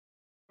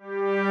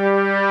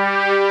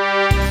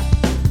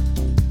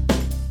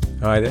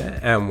Hi there,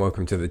 and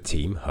welcome to the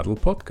Team Huddle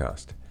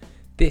podcast.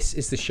 This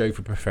is the show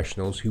for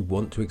professionals who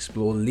want to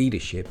explore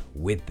leadership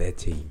with their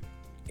team.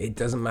 It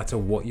doesn't matter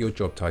what your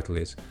job title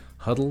is,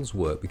 huddles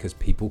work because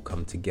people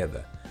come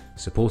together,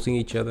 supporting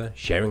each other,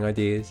 sharing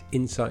ideas,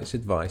 insights,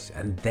 advice,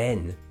 and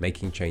then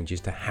making changes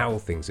to how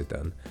things are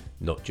done,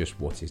 not just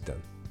what is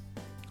done.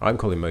 I'm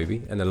Colin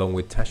Moby, and along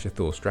with Tasha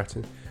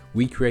Thor-Stratton,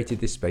 we created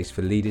this space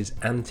for leaders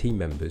and team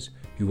members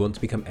who want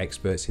to become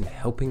experts in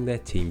helping their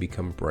team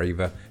become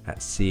braver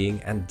at seeing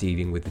and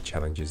dealing with the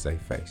challenges they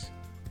face.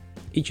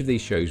 Each of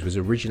these shows was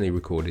originally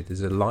recorded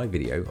as a live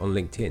video on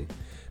LinkedIn,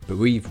 but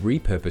we've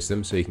repurposed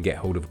them so you can get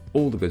hold of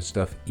all the good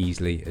stuff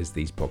easily as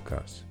these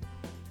podcasts.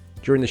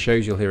 During the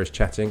shows, you'll hear us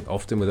chatting,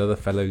 often with other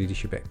fellow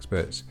leadership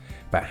experts,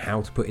 about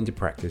how to put into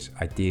practice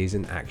ideas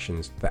and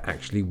actions that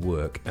actually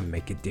work and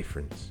make a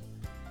difference.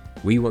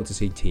 We want to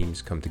see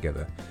teams come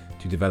together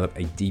to develop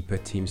a deeper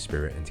team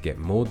spirit and to get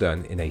more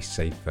done in a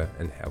safer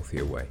and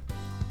healthier way.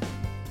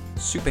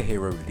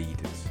 Superhero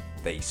leaders.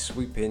 They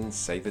swoop in,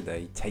 save the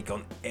day, take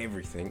on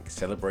everything,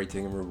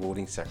 celebrating and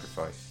rewarding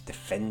sacrifice,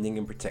 defending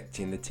and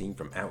protecting the team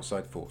from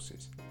outside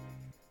forces.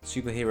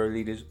 Superhero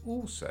leaders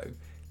also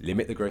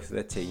limit the growth of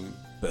their team,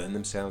 burn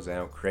themselves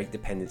out, create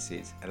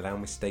dependencies, allow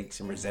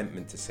mistakes and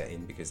resentment to set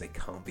in because they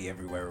can't be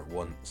everywhere at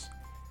once.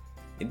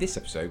 In this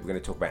episode, we're going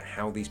to talk about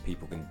how these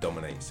people can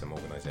dominate some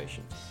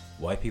organizations,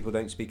 why people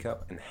don't speak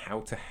up, and how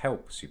to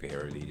help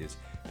superhero leaders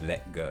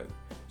let go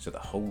so the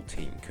whole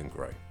team can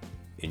grow.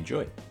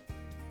 Enjoy.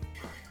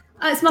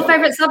 It's my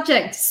favourite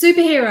subject,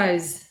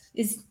 superheroes.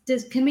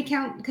 Can we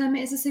count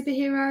Kermit as a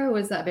superhero, or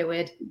is that a bit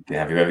weird? You can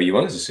have whoever you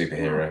want as a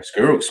superhero.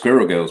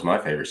 Squirrel Girl's my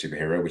favourite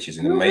superhero, which is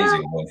an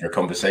amazing one for a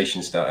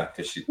conversation starter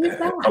because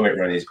her comic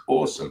run is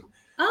awesome.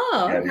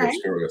 Oh, okay.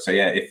 So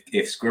yeah,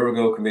 if Squirrel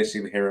Girl can be a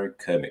superhero,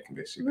 Kermit can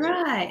be a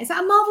superhero. Right. Is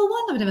that a Marvel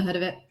one? I've never heard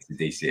of it. It's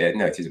a DC.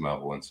 No, it is a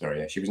Marvel one.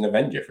 Sorry. Yeah. She was an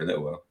Avenger for a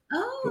little while.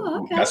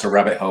 Oh, okay. That's a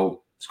rabbit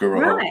hole.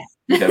 Squirrel hole.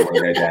 You don't want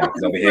to go down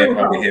because I'll be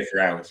here for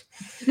hours.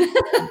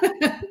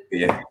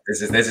 Yeah,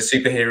 there's a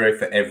superhero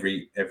for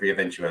every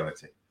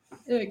eventuality.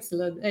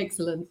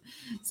 Excellent.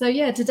 So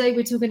yeah, today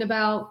we're talking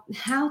about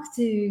how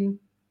to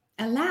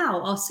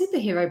allow our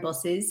superhero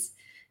bosses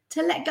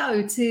to let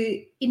go,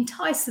 to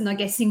entice and I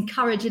guess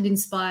encourage and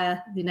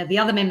inspire, the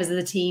other members of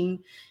the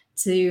team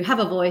to have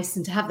a voice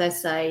and to have their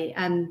say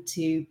and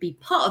to be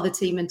part of the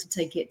team and to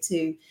take it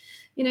to,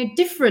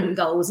 different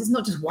goals. It's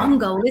not just one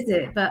goal, is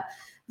it? But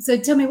so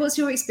tell me, what's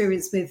your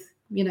experience with,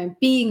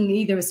 being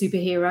either a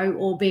superhero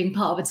or being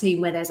part of a team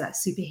where there's that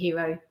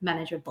superhero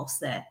manager boss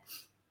there?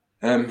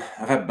 I've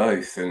had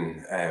both,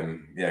 and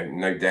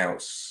no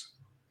doubts.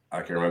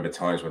 I can remember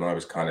times when I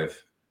was kind of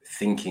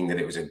thinking that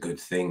it was a good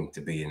thing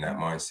to be in that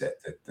mindset,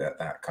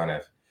 that kind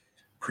of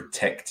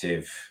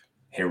protective,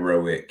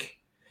 heroic,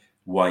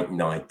 white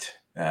knight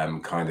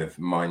kind of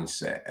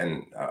mindset.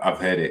 And I've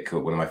heard it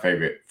called, one of my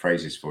favorite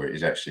phrases for it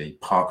is actually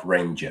park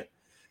ranger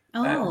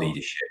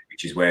leadership,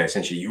 which is where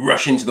essentially you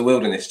rush into the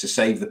wilderness to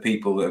save the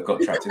people that have got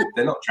trapped.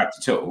 They're not trapped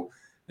at all.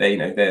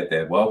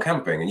 They're wild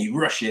camping, and you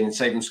rush in and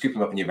save them, scoop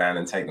them up in your van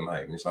and take them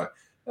home. And it's like,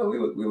 oh,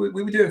 we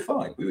were doing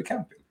fine. We were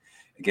camping.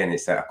 Again,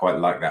 it's that I quite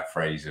like that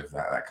phrase of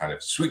that kind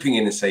of swooping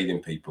in and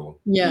saving people,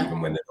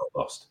 even when they're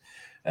not lost.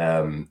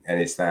 And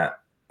it's that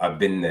I've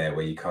been there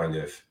where you kind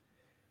of,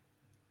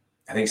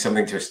 I think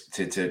something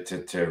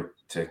to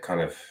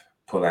kind of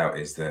pull out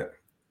is that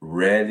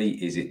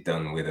rarely is it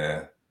done with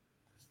a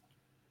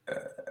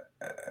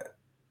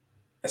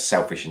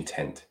selfish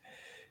intent.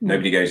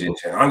 Nobody goes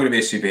into, I'm going to be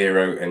a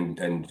superhero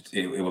and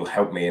it will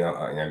help me.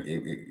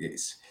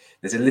 And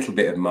there's a little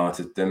bit of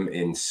martyrdom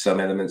in some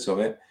elements of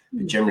it.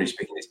 But generally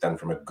speaking, it's done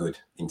from a good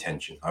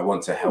intention. I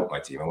want to help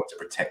my team. I want to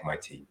protect my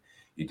team.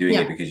 You're doing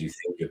it because you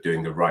think you're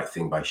doing the right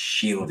thing by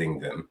shielding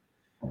them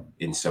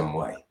in some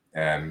way.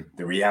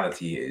 The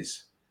reality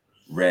is,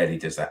 rarely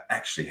does that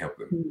actually help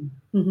them.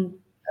 Mm-hmm.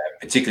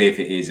 Particularly if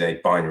it is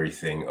a binary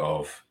thing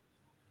of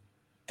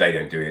they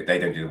don't do it, they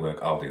don't do the work,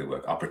 I'll do the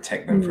work. I'll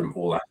protect them from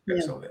all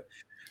aspects of it.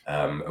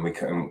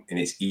 And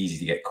it's easy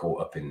to get caught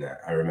up in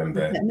that. I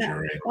remember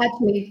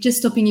actually just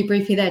stopping you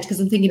briefly there because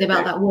I'm thinking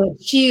about that word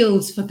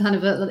shields for kind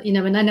of an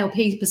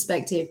NLP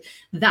perspective.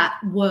 That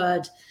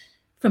word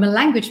from a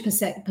language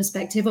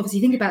perspective,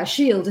 obviously think about a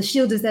shield. A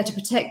shield is there to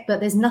protect, but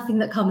there's nothing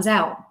that comes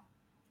out.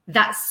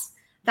 That's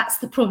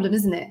the problem,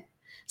 isn't it?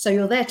 So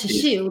you're there to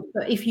shield,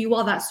 but if you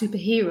are that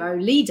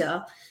superhero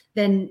leader,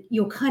 then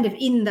you're kind of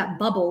in that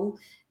bubble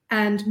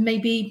and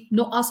maybe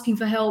not asking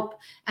for help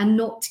and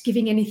not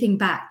giving anything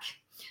back.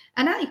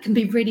 And that can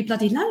be really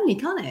bloody lonely,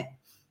 can't it?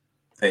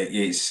 It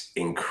is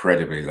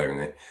incredibly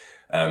lonely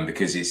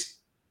because it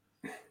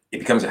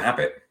becomes a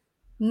habit.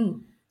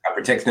 I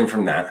protect them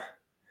from that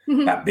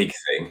big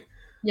thing.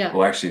 Yeah.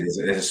 Well, actually,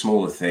 there's a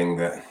smaller thing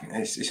that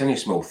it's only a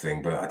small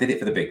thing, but I did it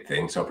for the big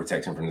thing, so I'll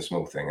protect them from the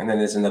small thing. And then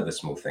there's another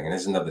small thing, and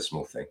there's another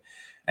small thing.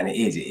 And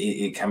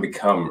it can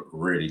become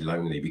really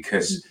lonely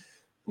because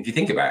if you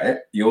think about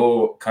it,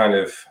 you're kind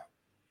of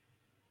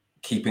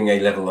keeping a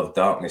level of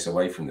darkness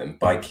away from them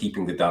by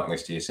keeping the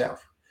darkness to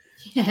yourself.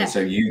 Yeah. And so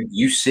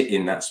you sit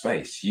in that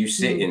space, you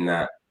sit in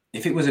that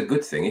if it was a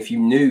good thing, if you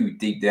knew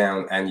deep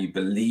down and you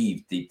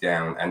believed deep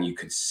down and you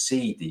could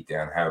see deep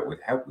down how it would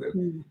help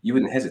them, you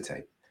wouldn't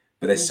hesitate.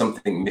 But there's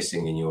something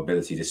missing in your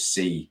ability to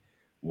see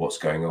what's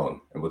going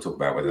on. And we'll talk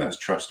about whether that's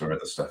trust or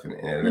other stuff in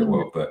a little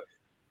while. But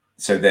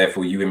so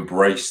therefore you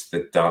embrace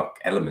the dark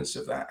elements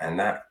of that. And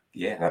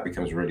that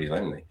becomes really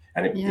lonely.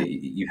 And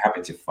you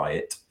habify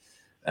it,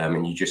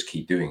 and you just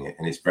keep doing it.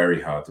 And it's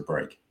very hard to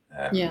break.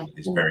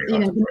 It's very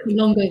hard to break. The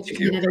longer they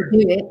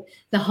do it,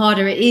 the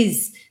harder it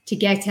is to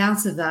get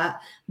out of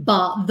that.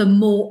 But the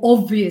more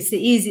obvious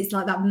it is, it's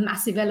like that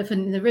massive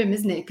elephant in the room,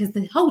 isn't it? Because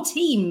the whole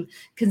team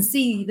can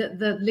see that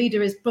the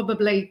leader is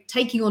probably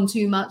taking on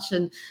too much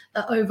and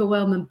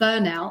overwhelm and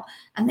burnout,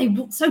 and they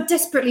so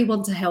desperately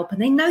want to help,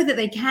 and they know that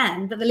they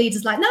can, but the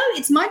leader's like, no,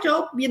 it's my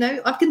job,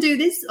 I can do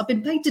this, I've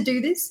been paid to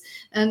do this.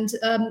 And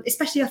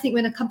especially I think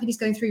when a company's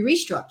going through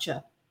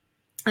restructure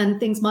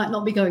and things might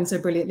not be going so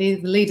brilliantly,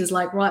 the leader's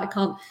like, right, I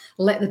can't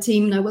let the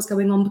team know what's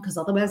going on because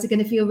otherwise they're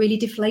going to feel really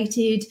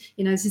deflated.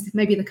 This is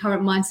maybe the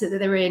current mindset that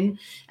they're in.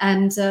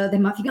 And they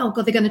might think, oh,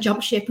 God, they're going to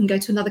jump ship and go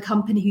to another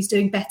company who's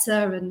doing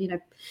better.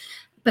 And,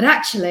 but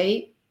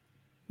actually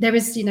there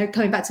is,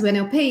 coming back to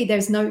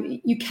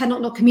NLP, you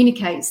cannot not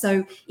communicate.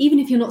 So even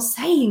if you're not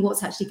saying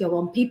what's actually going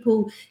on,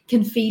 people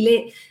can feel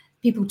it,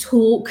 people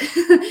talk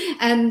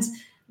and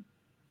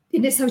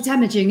it's so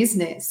damaging, isn't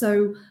it?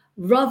 So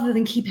rather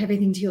than keep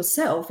everything to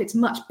yourself, it's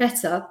much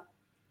better,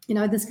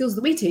 the skills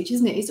that we teach,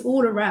 isn't it? It's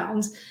all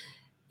around,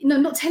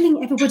 not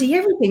telling everybody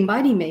everything by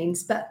any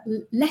means, but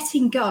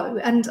letting go.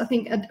 And I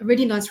think a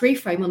really nice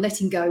reframe on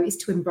letting go is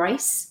to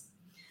embrace.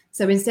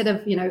 So instead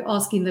of,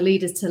 asking the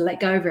leaders to let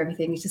go of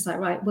everything, it's just like,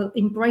 right, well,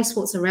 embrace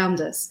what's around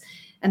us.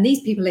 And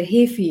these people are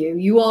here for you.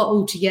 You are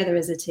all together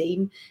as a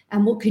team.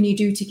 And what can you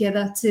do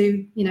together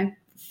to,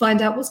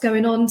 find out what's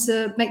going on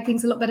to make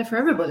things a lot better for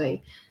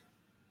everybody?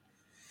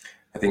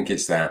 I think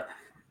it's that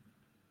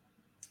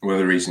one of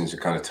the reasons I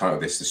kind of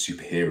titled this the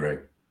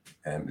superhero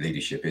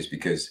leadership is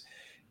because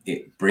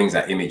it brings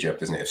that image up,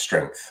 doesn't it, of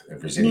strength,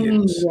 of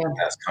resilience.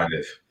 That's kind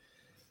of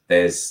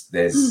there's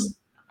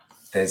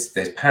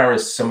power in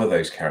some of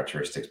those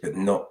characteristics, but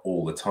not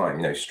all the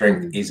time.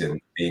 Strength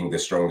isn't being the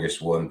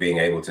strongest one, being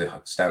able to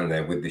stand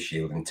there with the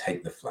shield and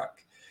take the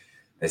flak.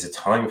 There's a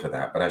time for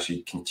that, but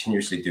actually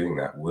continuously doing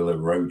that will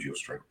erode your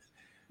strength.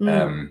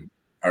 I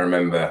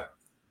remember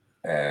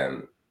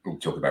we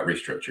talk about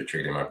restructure,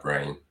 triggering my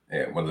brain.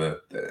 One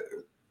of the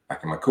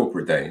back in my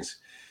corporate days,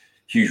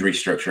 huge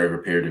restructure over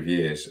a period of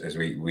years as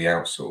we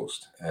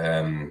outsourced,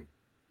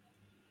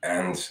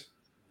 and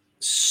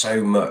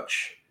so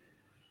much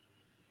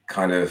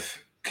kind of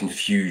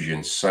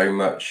confusion, so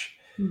much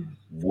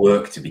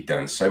work to be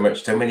done, so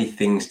many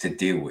things to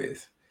deal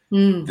with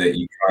that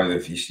you kind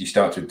of you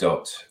start to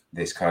adopt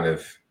this kind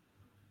of,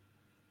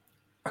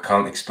 I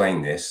can't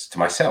explain this to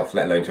myself,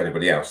 let alone to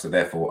anybody else, so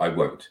therefore I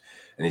won't.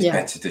 And it's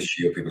better to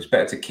shield people. It's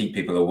better to keep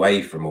people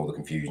away from all the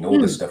confusion, all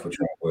the stuff we're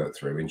trying to work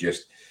through, and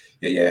just,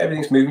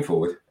 everything's moving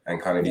forward.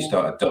 And kind of you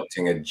start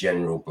adopting a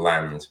general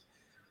bland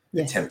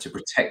attempt to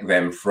protect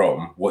them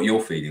from what you're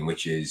feeling,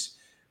 which is,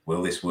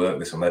 will this work?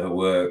 This will never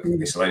work.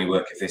 This will only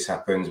work if this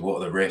happens.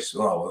 What are the risks?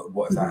 Oh,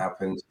 what if that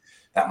happens?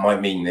 That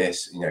might mean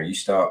this. You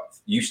start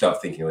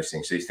thinking those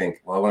things. So you think,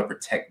 well, I want to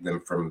protect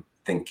them from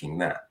thinking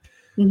that.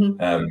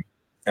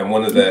 And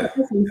one of the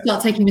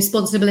start taking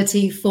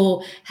responsibility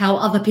for how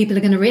other people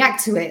are going to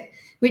react to it,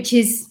 which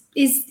is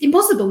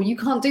impossible. You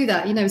can't do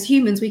that. As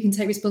humans, we can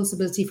take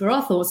responsibility for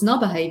our thoughts and our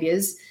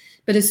behaviors.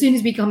 But as soon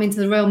as we come into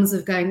the realms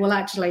of going, well,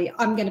 actually,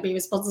 I'm going to be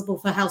responsible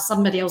for how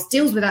somebody else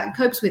deals with that and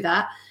copes with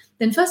that,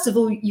 then first of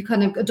all, you're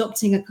kind of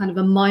adopting a kind of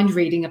a mind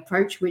reading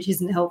approach, which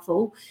isn't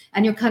helpful.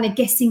 And you're kind of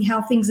guessing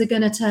how things are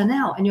going to turn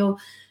out. And you're,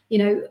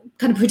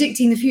 kind of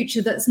predicting the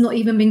future that's not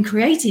even been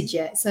created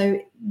yet. So,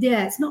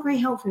 it's not very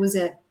helpful, is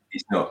it?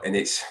 It's not. And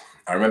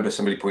I remember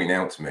somebody pointing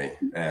out to me,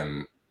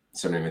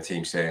 somebody in my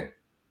team saying,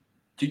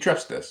 do you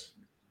trust us?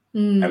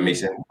 And me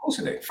saying, of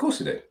course I do. Of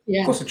course I do.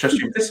 Of course I trust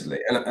you implicitly.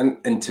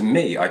 And to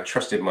me, I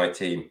trusted my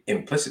team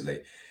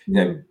implicitly.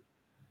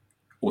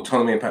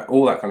 Autonomy, impact,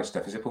 all that kind of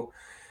stuff. Is simple.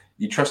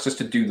 You trust us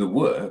to do the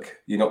work.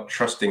 You're not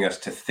trusting us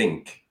to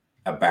think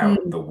about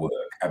the work,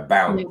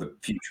 about the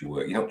future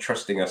work. You're not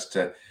trusting us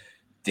to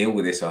deal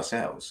with this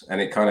ourselves.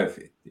 And it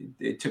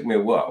took me a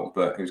while,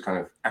 but it was kind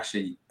of,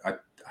 actually, I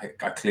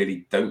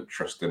clearly don't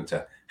trust them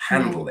to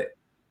handle it.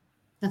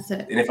 That's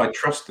it. And if I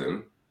trust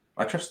them,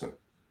 I trust them.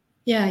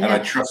 And I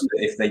trust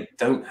that if they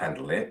don't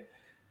handle it,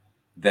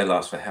 they'll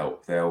ask for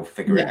help. They'll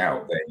figure it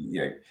out.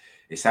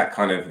 It's that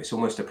kind of, it's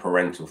almost a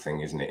parental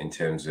thing, isn't it? In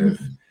terms of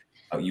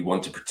you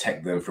want to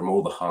protect them from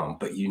all the harm,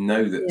 but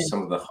that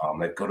some of the harm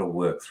they've got to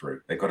work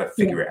through. They've got to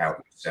figure it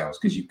out themselves,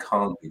 because you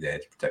can't be there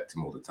to protect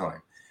them all the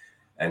time.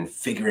 And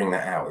figuring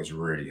that out is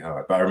really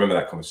hard. But I remember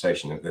that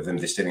conversation of them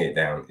distilling it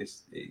down.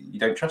 You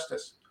don't trust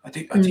us. I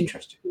do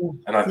trust you.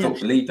 And I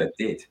believed I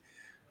did,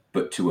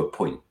 but to a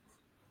point.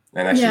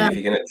 And actually, if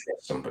you're going to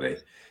trust somebody,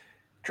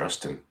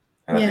 trust them.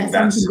 And I think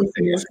that's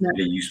something that's a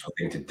really useful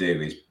thing to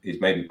do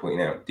is maybe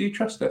pointing out, do you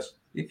trust us?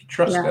 If you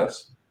trust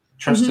us,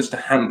 trust us to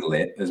handle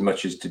it as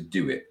much as to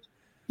do it.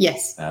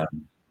 Yes.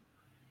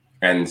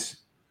 And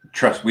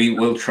we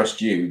will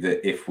trust you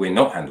that if we're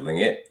not handling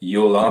it,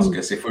 you'll ask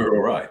us if we're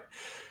all right.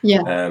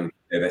 Yeah.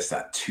 There's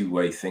that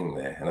two-way thing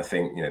there. And I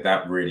think,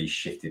 that really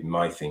shifted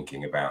my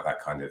thinking about that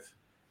kind of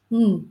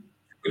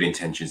good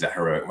intentions, that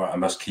heroic, well, I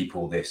must keep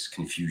all this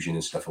confusion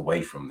and stuff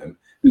away from them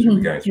as we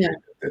were going through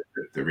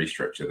the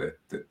restructure,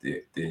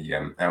 the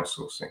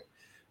outsourcing.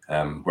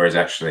 Whereas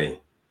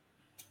actually,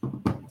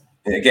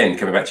 again,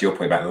 coming back to your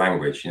point about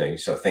language, you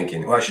start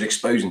thinking, well, I should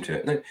expose them to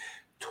it. No,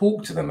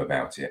 talk to them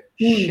about it,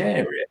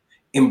 share it,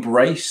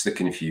 embrace the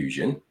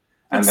confusion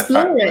and the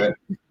fact that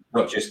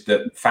not just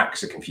that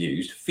facts are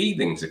confused,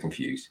 feelings are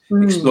confused.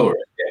 Explore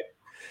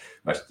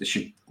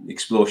it.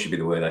 Explore should be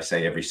the word I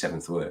say every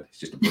seventh word. It's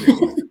just a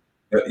brilliant word.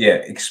 But yeah,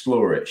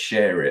 explore it,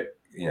 share it,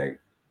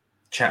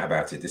 chat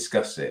about it,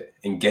 discuss it,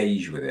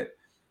 engage with it.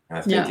 And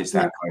I think it's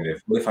that kind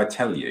of, well, if I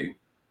tell you,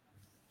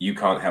 you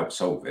can't help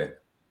solve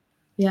it,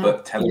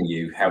 but telling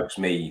you helps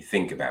me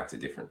think about it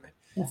differently.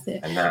 That's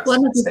it. And that's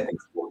stepping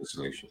toward the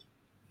solution.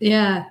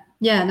 Yeah,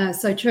 no,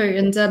 it's so true.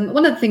 And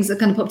one of the things that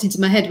kind of popped into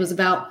my head was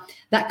about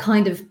that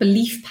kind of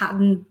belief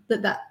pattern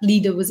that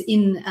leader was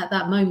in at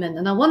that moment.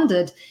 And I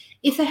wondered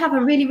if they have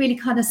a really, really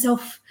kind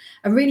of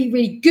really,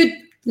 really good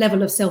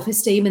level of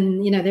self-esteem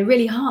and, they're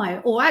really high,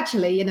 or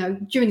actually,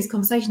 during this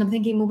conversation, I'm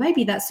thinking, well,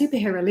 maybe that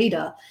superhero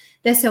leader,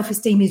 their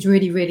self-esteem is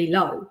really, really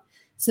low.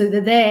 So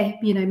that they're,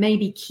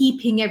 maybe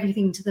keeping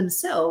everything to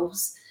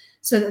themselves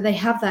so that they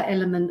have that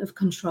element of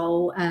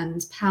control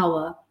and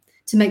power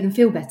to make them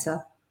feel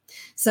better.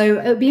 So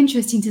it would be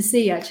interesting to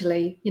see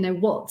actually,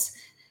 what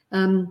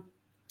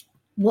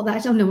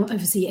that, I know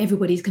obviously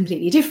everybody's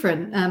completely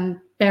different,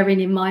 bearing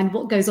in mind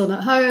what goes on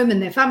at home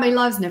and their family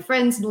lives and their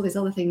friends and all these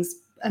other things,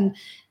 and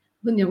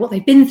what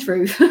they've been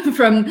through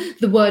from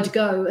the word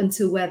go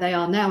until where they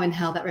are now and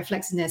how that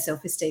reflects in their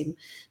self-esteem.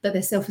 But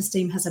their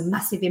self-esteem has a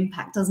massive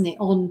impact, doesn't it,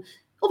 on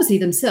obviously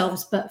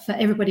themselves, but for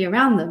everybody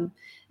around them.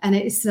 And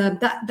it's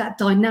that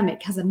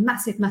dynamic has a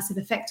massive, massive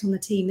effect on the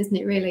team, isn't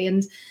it, really?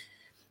 And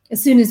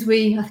as soon as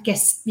we, I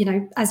guess,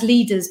 as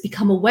leaders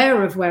become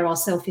aware of where our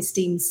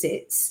self-esteem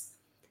sits,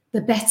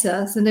 the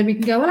better. So then we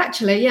can go, well,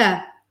 actually,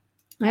 I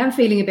am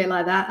feeling a bit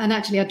like that. And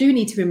actually, I do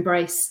need to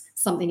embrace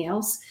something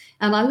else.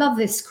 And I love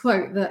this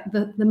quote that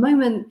the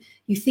moment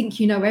you think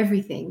you know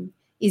everything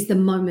is the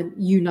moment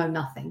you know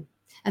nothing.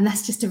 And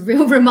that's just a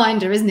real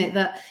reminder, isn't it?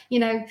 That,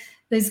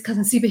 those kind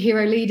of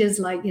superhero leaders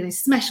like,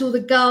 smash all the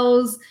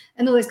goals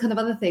and all those kind of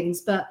other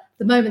things. But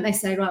the moment they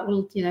say, right,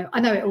 well, I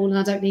know it all and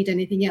I don't need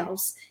anything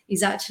else,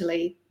 is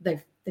actually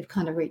they've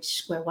kind of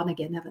reached square one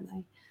again, haven't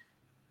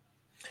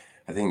they?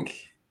 I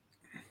think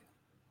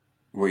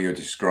what you're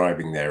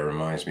describing there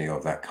reminds me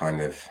of that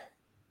kind of,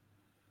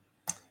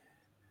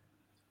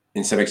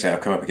 in some extent,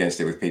 I've come up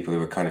against it with people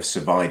who are kind of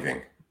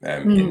surviving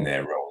in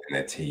their role, in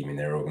their team, in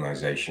their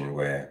organization,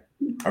 where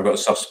I've got a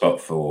soft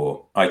spot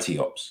for IT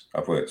ops.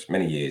 I've worked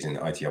many years in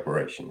IT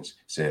operations,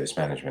 service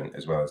management,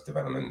 as well as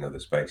development in other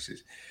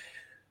spaces.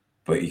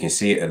 But you can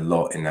see it a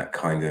lot in that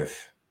kind of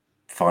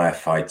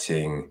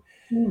firefighting,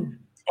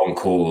 on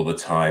call all the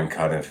time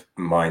kind of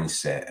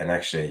mindset. And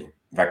actually,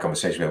 that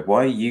conversation about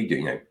why are you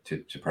doing,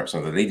 to perhaps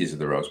some of the leaders of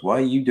the roles, why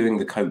are you doing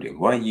the coding?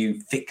 Why are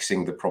you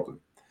fixing the problem?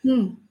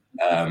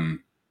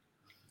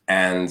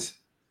 And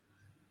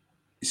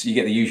so you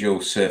get the usual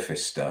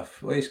surface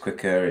stuff. Well, it's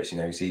quicker, it's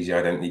easier.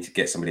 I don't need to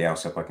get somebody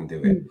else up. I can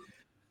do it.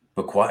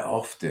 But quite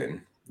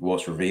often,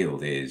 what's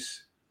revealed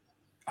is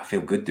I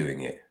feel good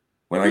doing it.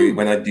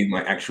 When I do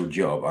my actual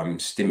job, I'm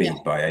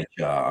stymied by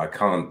HR. I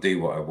can't do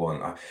what I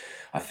want.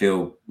 I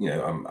feel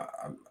I'm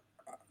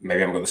maybe I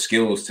haven't got the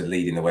skills to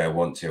lead in the way I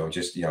want to. I'm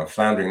just I'm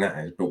floundering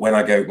that. But when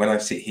I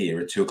sit here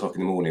at 2:00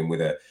 in the morning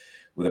with a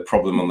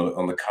problem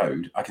on the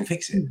code, I can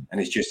fix it,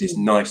 and it's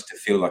nice to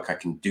feel like I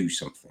can do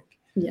something.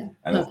 Yeah,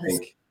 and I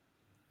think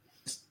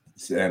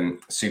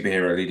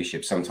superhero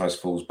leadership sometimes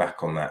falls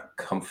back on that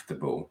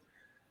comfortable.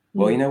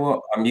 Well, you know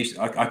what? I'm used.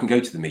 I can go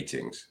to the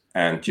meetings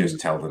and just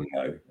tell them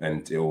no,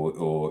 and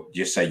or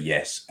just say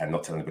yes and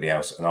not tell anybody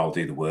else, and I'll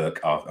do the work.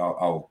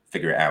 I'll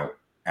figure it out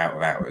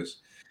of hours.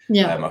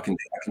 Yeah, I can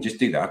just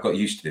do that. I've got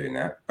used to doing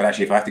that. But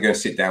actually, if I have to go and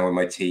sit down with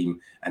my team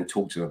and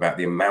talk to them about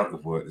the amount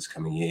of work that's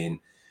coming in,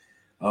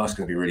 it's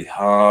going to be really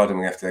hard, and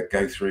we have to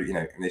go through,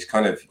 and it's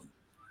kind of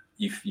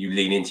you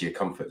lean into your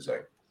comfort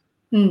zone,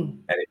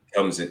 and it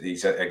becomes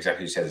exactly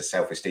as you said, a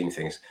self-esteem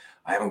thing.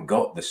 I haven't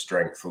got the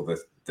strength or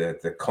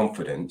the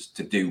confidence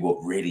to do what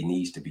really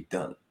needs to be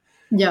done.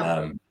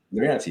 Yeah.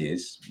 The reality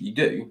is, you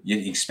do.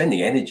 You're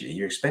expending energy,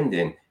 you're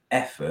expending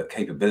effort,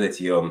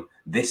 capability on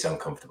this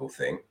uncomfortable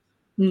thing.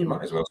 You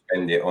might as well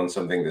spend it on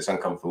something that's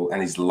uncomfortable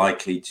and is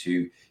likely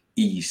to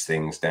ease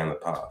things down the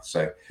path.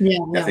 So I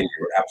think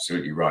you're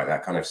absolutely right.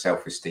 That kind of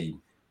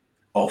self-esteem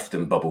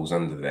often bubbles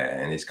under there,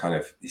 and it's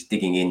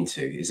digging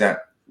into, is that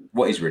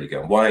what is really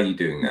going on? Why are you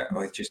doing that?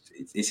 Well,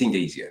 it seemed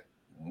easier.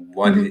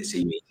 Why did it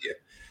seem easier?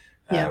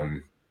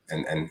 And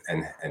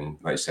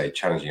like I say,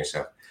 challenging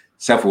yourself.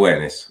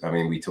 Self-awareness. I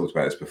mean, we talked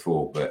about this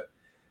before, but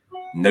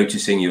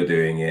noticing you're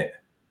doing it,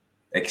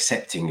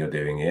 accepting you're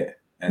doing it,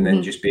 and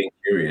then just being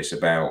curious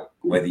about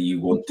whether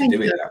you want to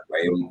do it that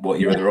way and what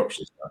your other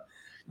options are.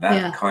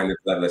 That kind of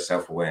level of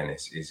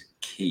self-awareness is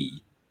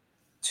key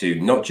to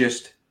not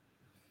just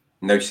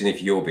noticing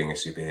if you're being a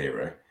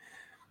superhero,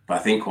 but I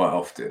think quite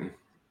often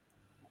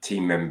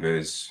team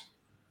members,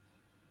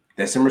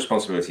 there's some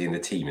responsibility in the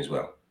team as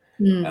well.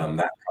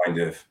 That kind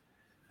of,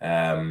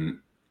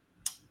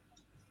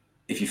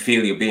 if you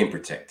feel you're being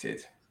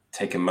protected,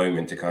 take a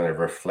moment to kind of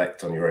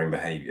reflect on your own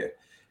behavior.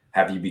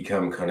 Have you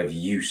become kind of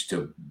used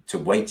to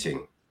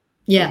waiting?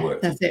 Yeah,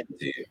 that's it.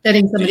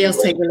 Letting somebody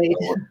else take the lead.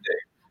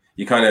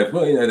 You kind of,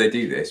 well, they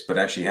do this, but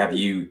actually, have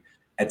you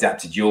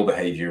adapted your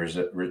behavior as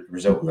a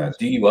result of that?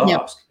 Do you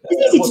ask?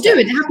 It's easy to do.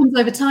 It happens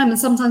over time, and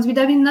sometimes we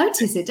don't even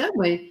notice it, don't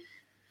we?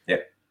 Yeah,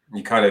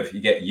 you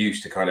get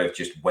used to kind of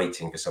just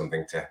waiting for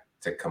something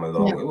to come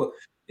along. Well,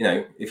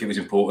 if it was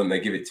important, they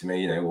give it to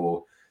me,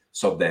 or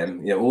sod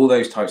them. All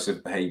those types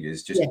of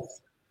behaviors just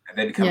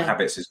they become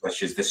habits as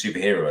much as the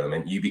superhero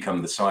element. You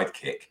become the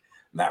sidekick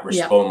that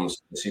responds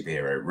to the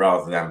superhero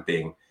rather than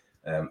being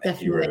a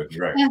hero of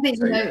your own. I think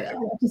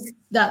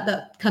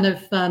that kind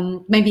of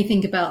made me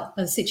think about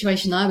a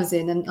situation I was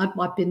in, and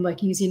I've been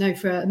working, as you know,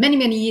 for many,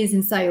 many years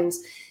in sales,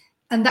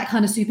 and that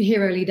kind of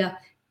superhero leader,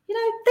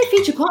 they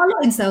feature quite a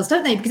lot in sales,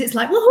 don't they? Because it's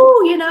like,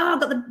 woohoo,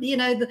 I've got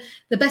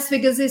the best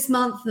figures this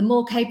month, the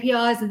more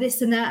KPIs, the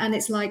this and that, and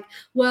it's like,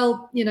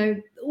 well,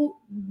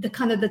 the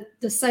kind of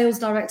the sales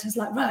director's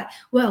like, right,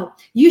 well,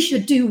 you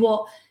should do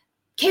what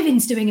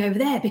Kevin's doing over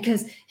there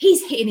because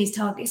he's hitting his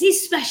targets,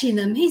 he's smashing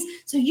them,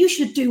 so you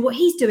should do what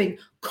he's doing,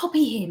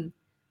 copy him.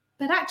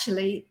 But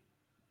actually,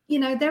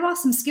 there are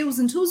some skills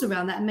and tools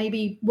around that, and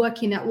maybe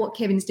working out what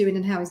Kevin's doing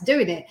and how he's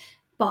doing it.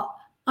 But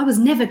I was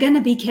never going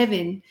to be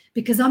Kevin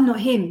because I'm not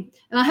him.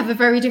 And I have a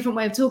very different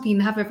way of talking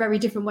and have a very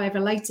different way of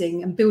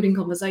relating and building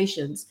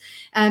conversations.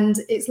 And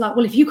it's like,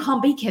 well, if you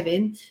can't be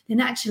Kevin, then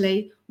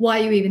actually, why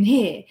are you even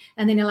here?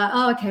 And then you're like,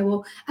 oh, okay,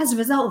 well, as a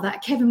result of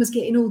that, Kevin was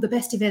getting all the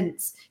best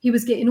events. He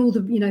was getting all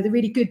the, the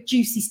really good,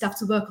 juicy stuff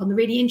to work on, the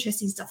really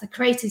interesting stuff, the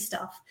creative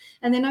stuff.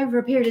 And then over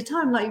a period of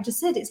time, like you just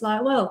said, it's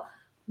like, well,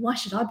 why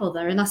should I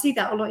bother? And I see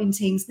that a lot in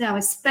teams now,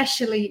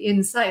 especially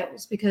in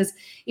sales, because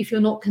if you're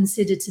not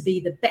considered to be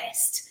the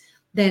best,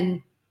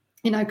 then,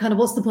 kind of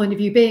what's the point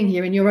of you being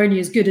here and you're only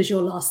as good as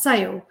your last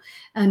sale?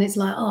 And it's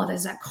like, oh,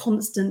 there's that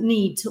constant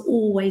need to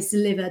always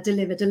deliver.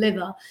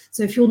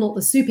 So if you're not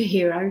the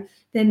superhero,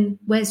 then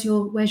where's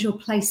your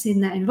place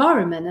in that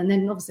environment? And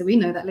then obviously we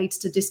know that leads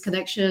to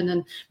disconnection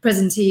and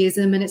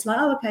presenteeism. And it's like,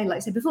 oh, okay, like I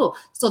said before,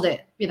 sod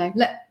it,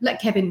 let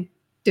Kevin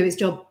do his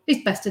job.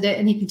 He's best at it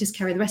and he can just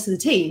carry the rest of the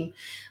team.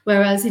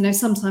 Whereas,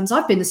 sometimes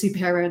I've been the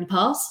superhero in the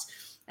past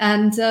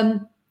and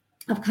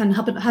I've kind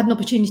of had an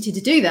opportunity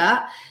to do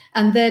that.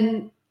 And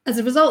then as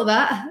a result of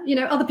that,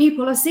 other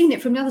people have seen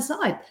it from the other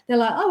side. They're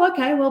like, oh,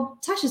 okay, well,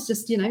 Tasha's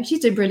just, she's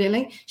doing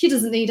brilliantly. She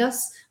doesn't need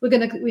us. We're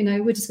going to,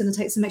 we're just going to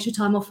take some extra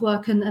time off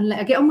work and let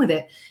her get on with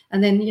it.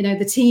 And then,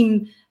 the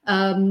team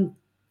kind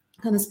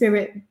of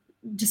spirit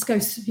just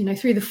goes,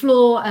 through the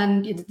floor,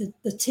 and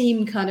the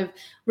team kind of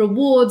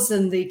rewards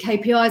and the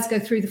KPIs go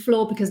through the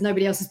floor because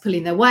nobody else is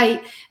pulling their weight.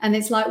 And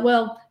it's like,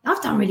 well,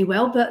 I've done really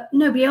well, but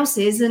nobody else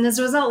is. And as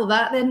a result of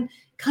that, then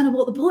kind of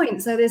what the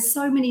point. So there's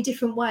so many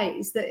different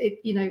ways that it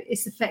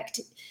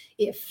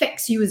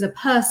affects you as a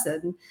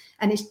person,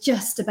 and it's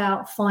just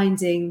about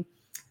finding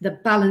the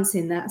balance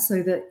in that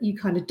so that you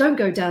kind of don't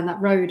go down that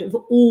road of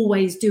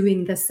always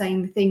doing the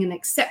same thing and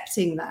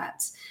accepting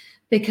that,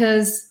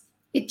 because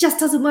it just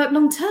doesn't work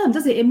long term,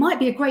 does it? It might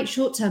be a great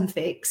short-term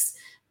fix,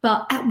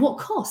 but at what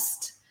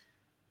cost?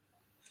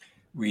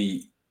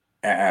 It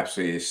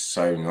absolutely is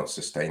so not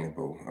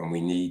sustainable, and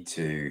we need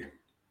to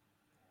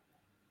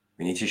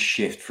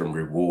shift from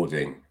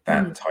rewarding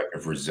that type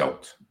of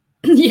result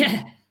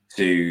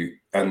to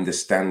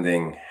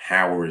understanding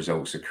how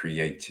results are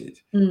created,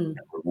 and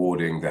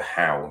rewarding the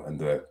how and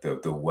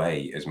the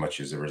way as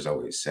much as the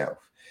result itself.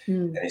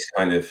 And it's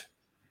kind of,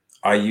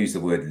 I use the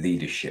word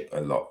leadership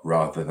a lot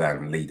rather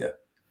than leader,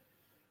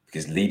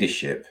 because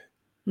leadership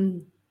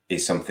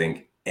is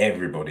something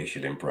everybody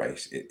should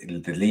embrace.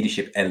 The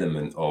leadership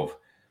element of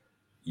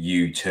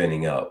you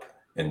turning up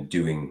and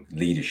doing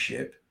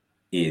leadership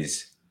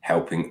is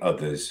helping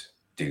others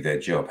do their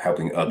job,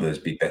 helping others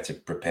be better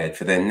prepared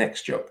for their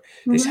next job.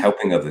 It's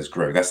helping others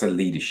grow. That's the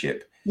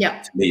leadership.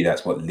 Yeah. To me,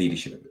 that's what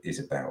leadership is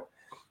about.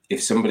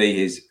 If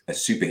somebody is a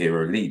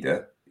superhero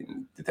leader,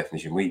 in the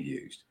definition we've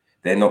used,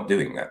 they're not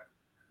doing that.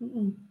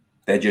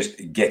 They're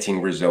just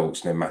getting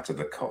results no matter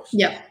the cost.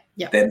 Yeah.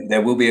 Then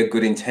there will be a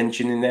good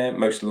intention in there,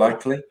 most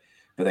likely,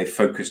 but they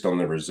focused on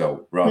the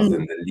result rather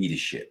than the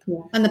leadership. Yeah.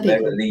 And the people.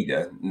 They're a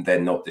leader,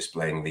 they're not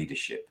displaying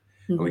leadership.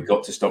 And we've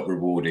got to stop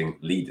rewarding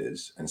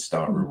leaders and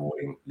start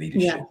rewarding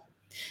leadership. Yeah.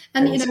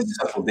 And it's a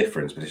subtle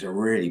difference, but it's a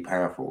really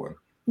powerful one.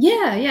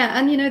 Yeah.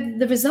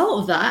 And, the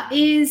result of that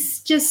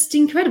is just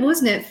incredible,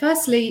 isn't it?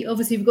 Firstly,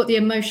 obviously, we've got the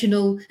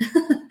emotional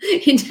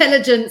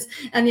intelligence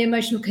and the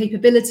emotional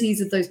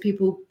capabilities of those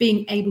people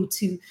being able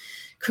to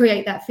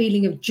create that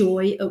feeling of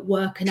joy at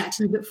work and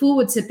actually look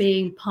forward to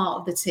being part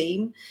of the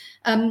team.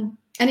 And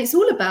it's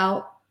all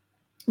about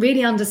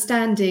really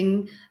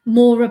understanding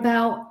more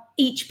about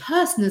each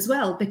person as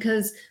well,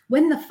 because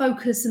when the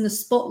focus and the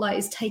spotlight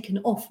is taken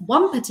off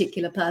one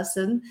particular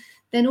person,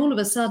 then all of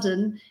a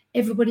sudden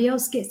everybody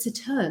else gets to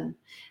turn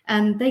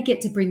and they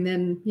get to bring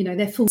them,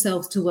 their full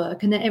selves to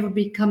work, and then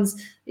everybody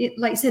becomes,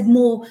 like you said,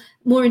 more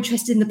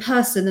interested in the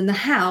person and the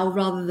how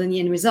rather than the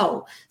end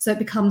result. So it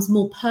becomes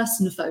more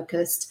person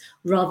focused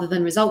rather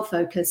than result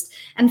focused.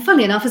 And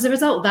funnily enough, as a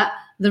result of that,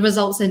 the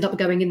results end up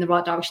going in the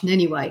right direction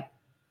anyway.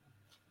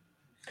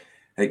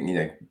 I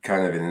think,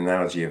 kind of an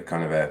analogy of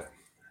kind of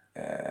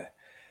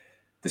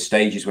the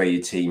stages where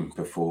your team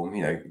perform,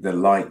 the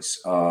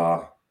lights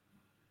are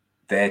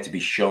there to be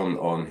shone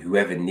on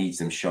whoever needs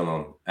them shone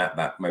on at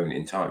that moment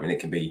in time. And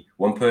it can be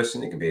one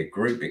person, it can be a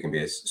group, it can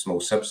be a small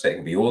subset, it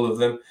can be all of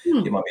them.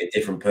 It might be a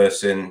different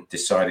person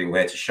deciding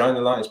where to shine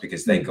the lights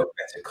because they've got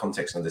better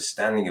context and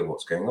understanding of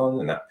what's going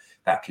on, and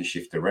that can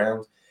shift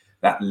around.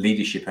 That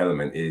leadership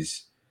element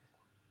is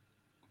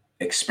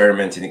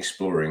experimenting,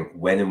 exploring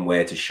when and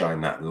where to shine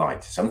that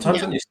light.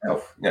 Sometimes on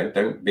yourself.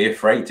 Don't be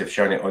afraid to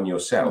shine it on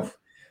yourself,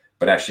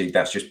 but actually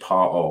that's just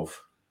part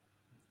of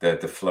the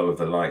flow of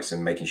the lights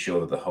and making sure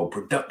that the whole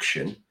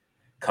production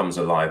comes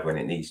alive when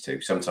it needs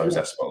to. Sometimes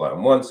that's spotlight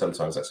on one,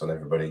 sometimes that's on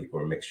everybody,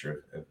 or a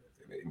mixture of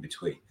in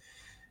between.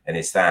 And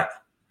it's that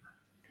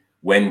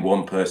when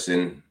one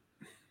person,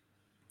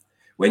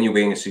 when you're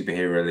being a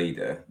superhero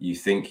leader, you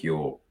think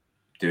you're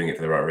doing it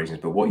for the right reasons,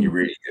 but what you're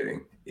really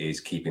doing is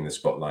keeping the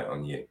spotlight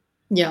on you.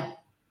 Yeah.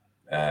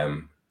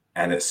 And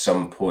at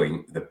some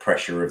point, the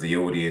pressure of the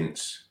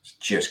audience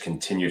just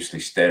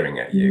continuously staring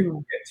at you. Will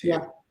get to you.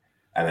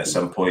 And at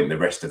some point, the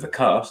rest of the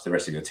cast, the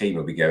rest of your team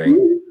will be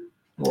going,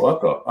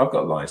 well, I've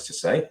got lines to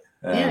say.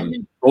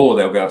 Or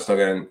they'll go start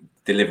going,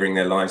 delivering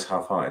their lines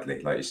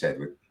half-heartedly, like you said,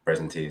 with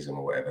presenteeism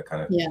or whatever,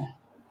 kind of,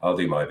 I'll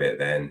do my bit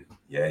then.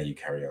 Yeah, you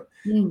carry on.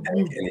 And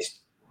it's,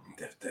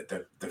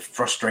 the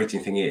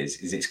frustrating thing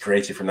is it's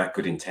created from that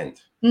good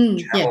intent.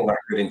 Channel that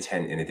good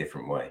intent in a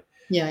different way.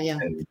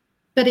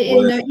 But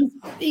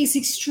it's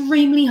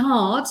extremely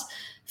hard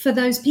for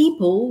those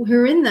people who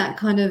are in that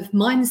kind of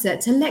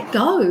mindset to let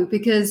go,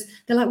 because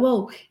they're like,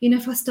 well,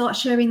 if I start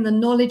sharing the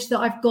knowledge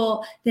that I've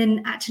got,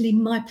 then actually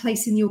my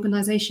place in the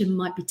organization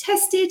might be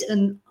tested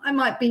and I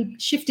might be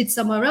shifted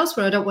somewhere else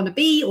where I don't want to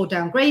be, or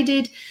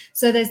downgraded.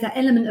 So there's that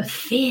element of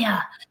fear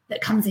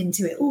that comes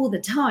into it all the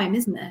time,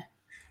 isn't there?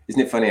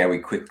 Isn't it funny how we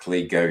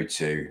quickly go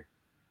to,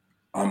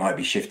 I might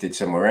be shifted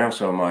somewhere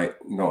else, or I might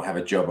not have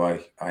a job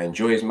I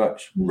enjoy as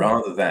much,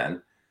 rather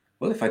than,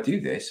 well, if I do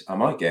this, I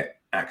might get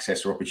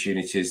access or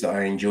opportunities that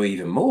I enjoy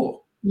even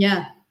more.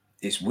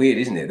 It's weird,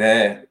 isn't it?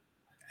 They're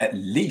at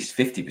least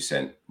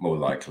 50% more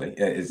likely.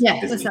 That's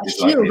that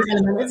shield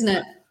element, isn't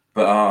it?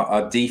 But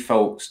our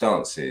default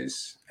stance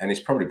is, and it's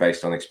probably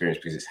based on experience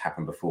because it's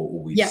happened before,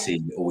 or we've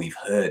seen, or we've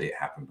heard it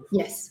happen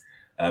before.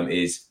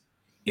 Is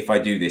if I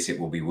do this, it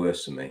will be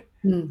worse for me.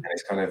 And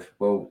it's kind of,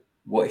 well,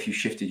 what if you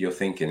shifted your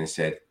thinking and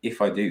said, if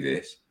I do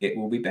this, it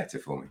will be better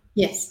for me?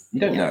 You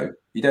don't know.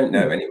 You don't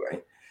know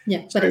anyway.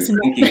 But it's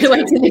not a better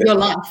way to live your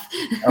life.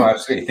 Oh,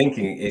 absolutely.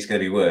 Thinking it's going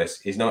to be worse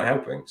is not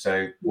helping.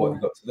 So what have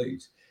you got to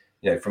lose?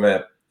 From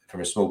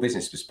a small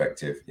business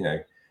perspective,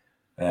 if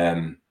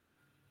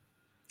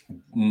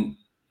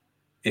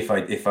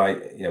I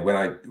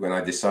when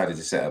I decided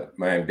to set up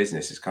my own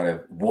business, it's kind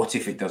of, what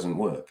if it doesn't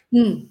work?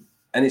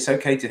 And it's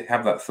okay to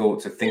have that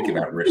thought, to think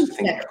about risk, to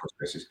think about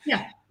consequences,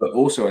 but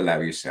also allow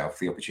yourself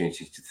the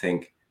opportunity to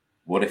think,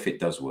 what if it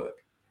does work?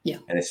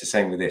 And it's the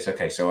same with this.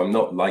 Okay, so I'm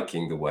not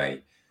liking the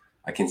way,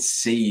 I can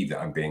see that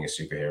I'm being a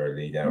superhero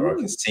leader, or I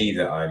can see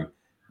that I'm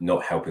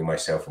not helping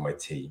myself or my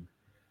team.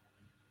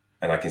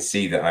 And I can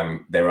see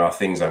that there are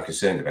things I'm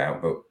concerned about,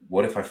 but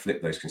what if I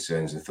flip those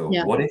concerns and thought,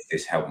 what if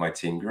this helped my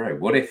team grow?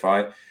 What if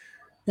I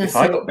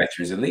got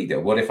better as a leader?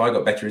 What if I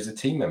got better as a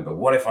team member?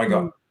 What if I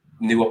got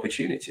new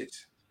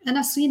opportunities? And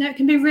that's, it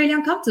can be really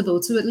uncomfortable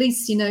to at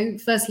least,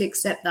 firstly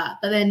accept that,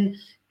 but then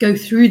go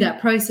through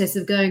that process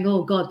of going,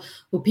 oh God,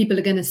 well, people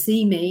are going to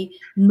see me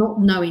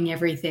not knowing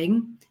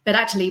everything. But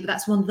actually,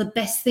 that's one of the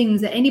best things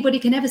that anybody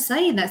can ever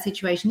say in that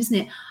situation, isn't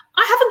it?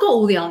 I haven't got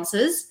all the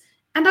answers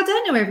and I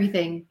don't know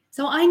everything.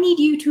 So I need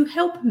you to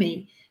help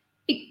me,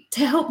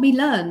 to help me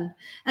learn.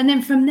 And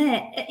then from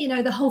there,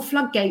 the whole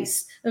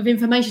floodgates of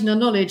information and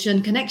knowledge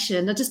and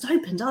connection are just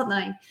opened, aren't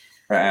they?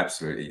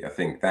 Absolutely. I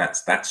think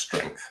that's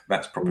strength.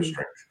 That's proper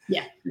strength.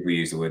 We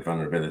use the word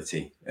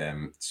vulnerability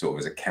sort of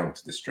as a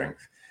counter to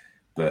strength,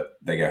 but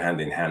they go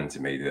hand in hand to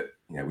me, that,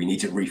 we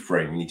need to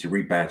reframe, we need to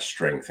rebadge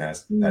strength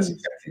as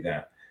exactly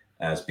that,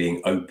 as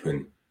being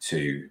open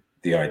to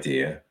the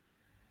idea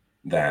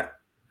that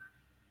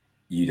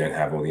you don't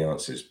have all the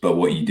answers, but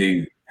what you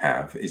do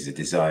have is a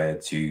desire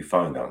to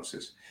find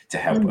answers, to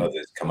help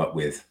others come up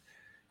with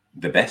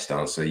the best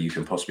answer you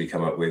can possibly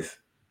come up with,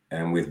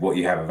 and with what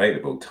you have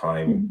available: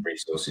 time,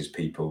 resources,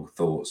 people,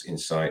 thoughts,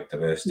 insight,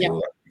 diversity, all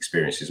that,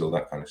 experiences, all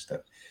that kind of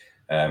stuff.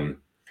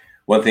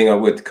 One thing I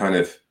would kind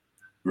of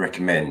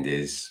recommend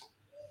is,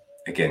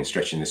 again,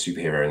 stretching the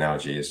superhero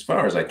analogy as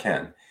far as I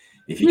can.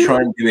 If you try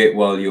and do it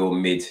while you're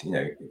think of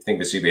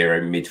a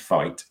superhero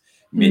mid-fight,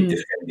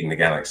 mid-defending the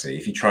galaxy.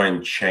 If you try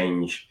and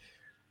change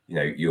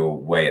your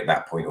way at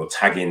that point, or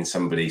tag in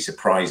somebody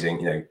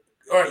surprising,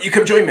 all right, you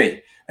come join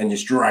me, and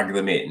just drag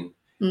them in.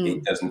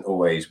 It doesn't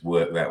always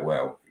work that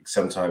well.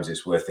 Sometimes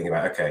it's worth thinking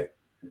about, okay,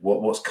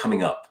 what's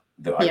coming up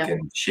that I can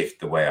shift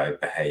the way I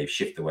behave,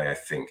 shift the way I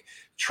think,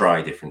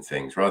 try different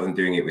things, rather than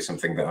doing it with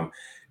something that I'm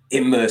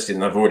immersed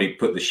in. I've already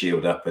put the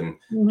shield up, and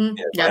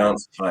my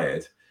arm's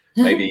tired.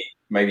 Maybe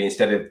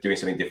instead of doing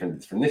something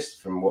different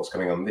from what's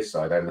coming on this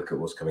side, I look at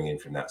what's coming in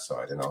from that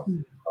side, and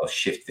I'll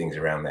shift things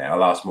around there.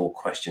 I'll ask more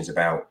questions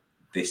about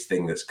this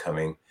thing that's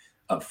coming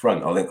up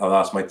front. I'll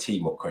ask my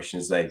team what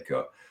questions they've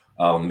got.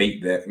 I'll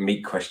meet their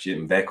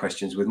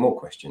questions with more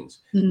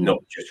questions, not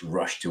just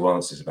rush to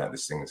answers about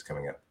this thing that's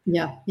coming up.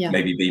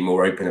 Maybe be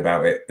more open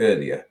about it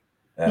earlier,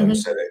 so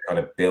that kind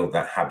of build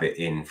that habit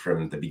in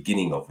from the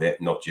beginning of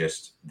it, not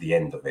just the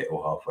end of it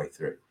or halfway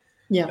through.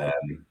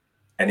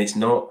 And it's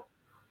not,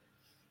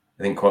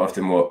 I think quite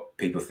often what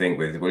people think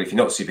with, well, if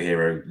you're not a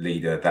superhero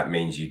leader, that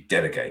means you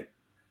delegate.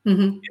 You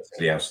have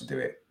somebody else to do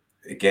it.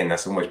 Again,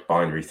 that's almost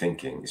binary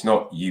thinking. It's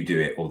not you do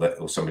it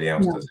or somebody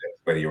else does it,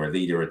 whether you're a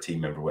leader or a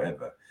team member or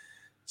whatever.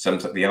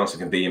 Sometimes the answer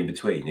can be in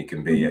between. It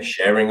can be a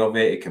sharing of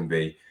it. It can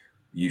be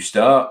you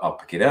start, I'll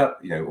pick it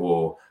up,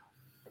 or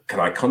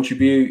can I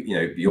contribute?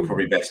 You're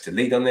probably best to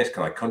lead on this.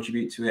 Can I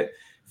contribute to it?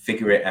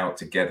 Figure it out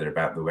together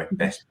about the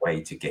best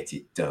way to get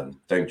it done.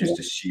 Don't just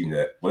assume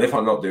that, well, if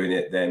I'm not doing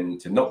it, then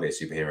to not be a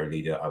superhero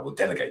leader, I will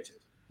delegate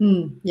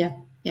it.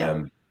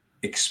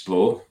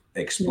 Explore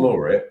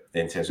it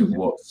in terms of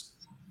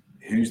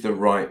who's the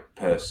right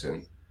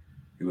person,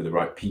 who are the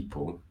right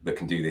people that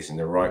can do this in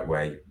the right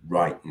way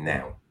right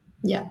now.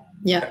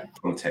 That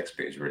context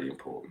bit is really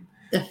important.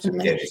 Definitely. So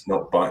again, it's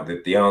not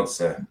the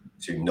answer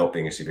to not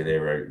being a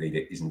superhero leader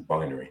isn't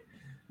binary.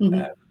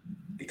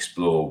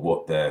 Explore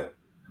what the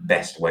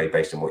best way,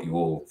 based on what you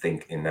all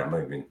think in that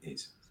moment,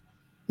 is.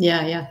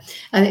 And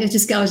I was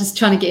just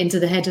trying to get into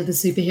the head of the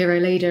superhero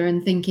leader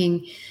and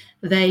thinking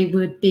they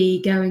would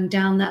be going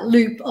down that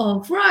loop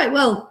of, right,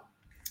 well,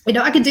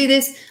 I can do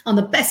this. I'm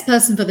the best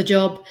person for the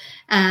job.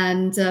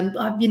 And,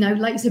 like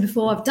you said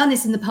before, I've done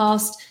this in the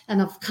past,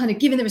 and I've kind of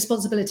given the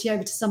responsibility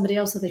over to somebody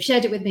else, or they've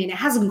shared it with me and it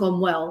hasn't gone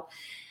well.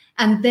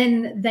 And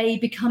then they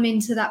become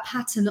into that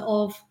pattern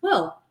of,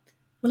 well,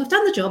 I've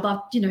done the job.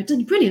 I've,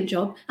 done a brilliant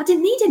job. I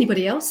didn't need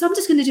anybody else. So I'm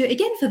just going to do it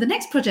again for the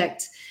next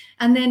project.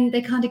 And then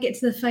they kind of get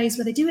to the phase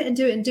where they do it and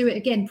do it and do it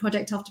again,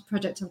 project after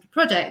project after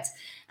project.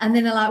 And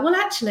then they're like, well,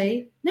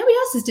 actually, nobody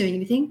else is doing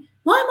anything.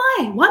 Why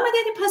am I the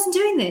only person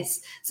doing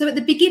this? So at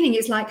the beginning,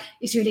 it's like,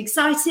 it's really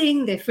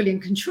exciting. They're fully in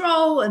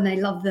control and they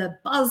love the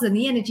buzz and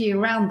the energy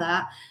around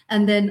that.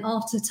 And then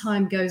after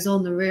time goes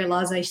on, the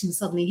realization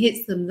suddenly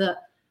hits them that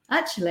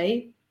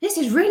actually, this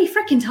is really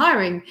freaking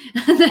tiring.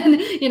 And then,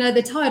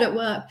 they're tired at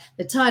work,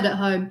 they're tired at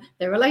home,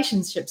 their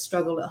relationships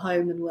struggle at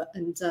home and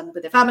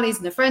with their families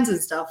and their friends and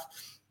stuff.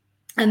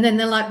 And then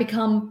they're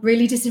become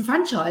really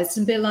disenfranchised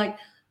and be like,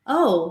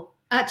 oh,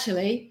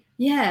 actually,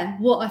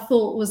 what I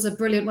thought was a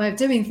brilliant way of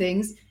doing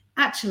things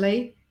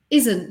actually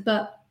isn't.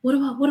 But what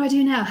do I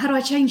do now? How do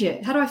I change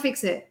it? How do I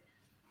fix it?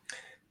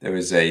 There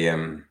was a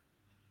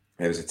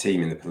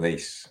team in the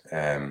police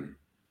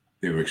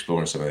who were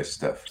exploring some of this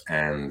stuff,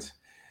 and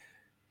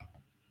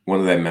one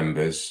of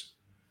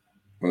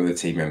the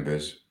team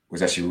members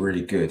was actually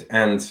really good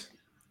and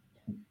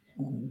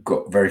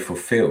got very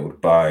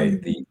fulfilled by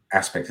the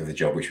aspect of the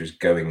job, which was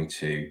going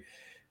to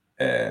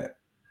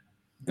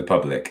the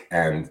public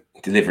and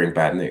delivering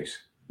bad news.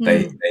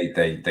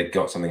 They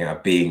got something out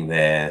of being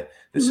there,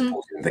 the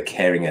supporting, the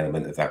caring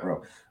element of that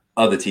role.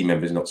 Other team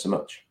members, not so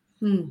much.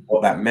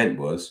 What that meant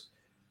was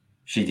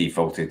she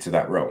defaulted to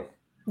that role.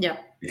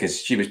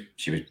 Because she was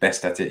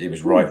best at it. It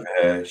was right for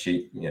her.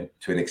 She,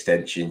 to an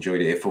extent, she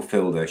enjoyed it. It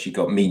fulfilled her. She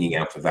got meaning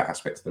out of that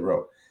aspect of the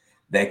role.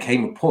 There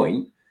came a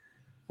point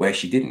where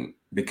she didn't,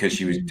 because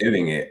she was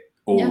doing it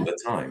all the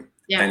time.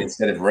 And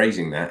instead of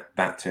raising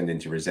that turned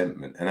into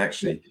resentment. And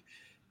actually,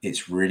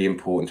 it's really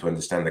important to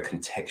understand the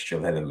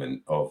contextual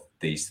element of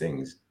these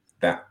things.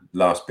 That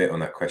last bit on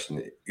that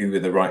question, who are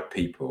the right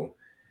people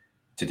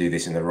to do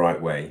this in the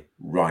right way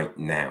right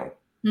now?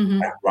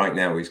 That right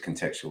now is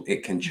contextual.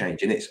 It can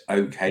change, and it's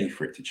okay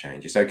for it to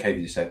change. It's okay for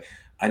you to say,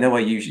 I know I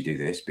usually do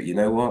this, but you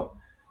know what?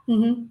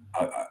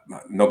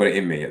 I've not got it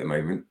in me at the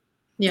moment.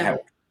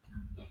 Help.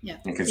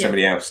 And can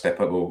somebody else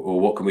step up, or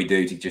what can we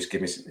do to just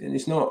give me some? And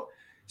it's not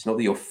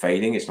that you're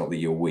failing. It's not that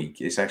you're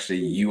weak. It's actually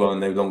you are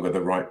no longer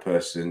the right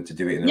person to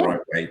do it in the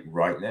right way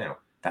right now.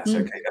 That's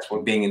okay. That's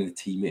what being in the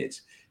team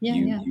is.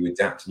 You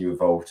adapt and you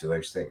evolve to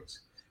those things.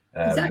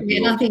 Exactly,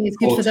 and I think it's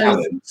good for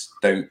those.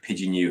 Don't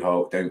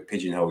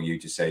pigeonhole you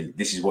to say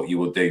this is what you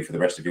will do for the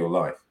rest of your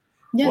life.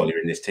 While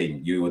you're in this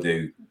team, you will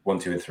do 1,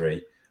 2, and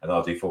 3, and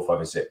I'll do 4, 5,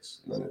 and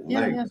 6.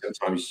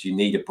 Sometimes you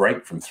need a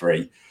break from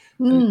 3,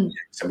 and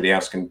somebody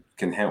else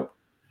can help.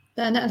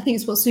 And I think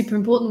it's what's super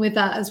important with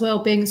that as well,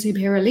 being a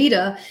superhero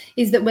leader,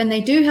 is that when they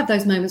do have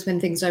those moments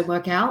when things don't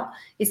work out,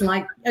 it's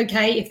like,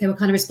 okay, if they were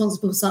kind of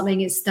responsible for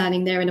something, it's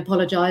standing there and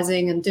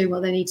apologizing and doing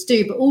what they need to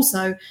do, but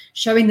also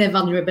showing their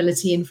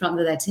vulnerability in front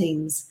of their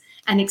teams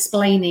and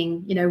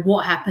explaining,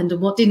 what happened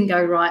and what didn't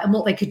go right and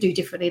what they could do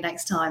differently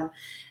next time.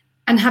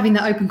 And having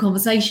that open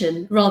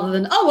conversation rather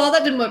than, oh, well,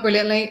 that didn't work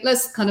brilliantly,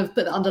 let's kind of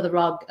put that under the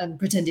rug and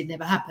pretend it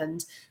never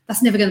happened.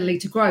 That's never going to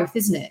lead to growth,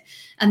 isn't it?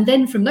 And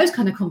then from those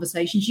kind of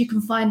conversations, you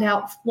can find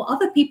out what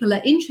other people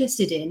are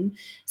interested in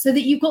so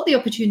that you've got the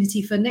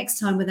opportunity for next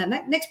time when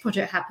that next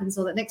project happens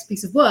or that next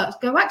piece of work,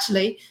 go,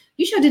 actually,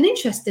 you showed an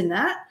interest in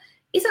that.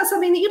 Is that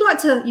something that you'd like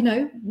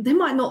to, they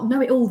might not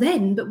know it all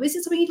then, but is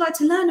it something you'd like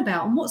to learn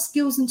about? And what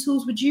skills and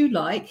tools would you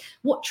like?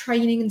 What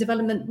training and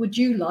development would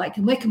you like?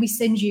 And where can we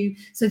send you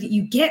so that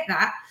you get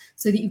that,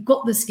 so that you've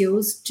got the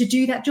skills to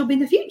do that job in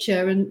the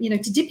future and,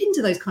 to dip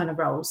into those kind of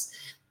roles?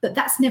 But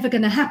that's never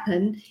going to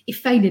happen if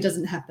failure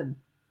doesn't happen.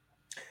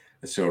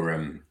 I saw,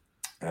 I'm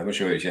not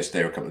sure it was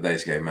yesterday or a couple of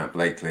days ago, Matt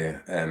Blakely,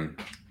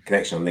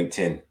 connection on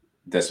LinkedIn,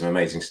 does some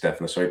amazing stuff.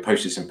 And I saw he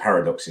posted some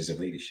paradoxes of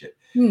leadership.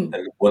 And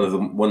one of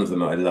them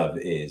that I love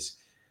is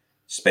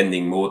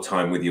spending more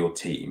time with your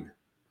team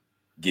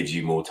gives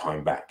you more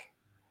time back.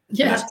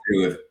 Yeah. And that's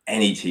true of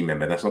any team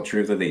member. That's not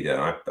true of the leader.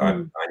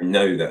 I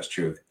know that's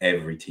true of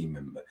every team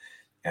member.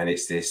 And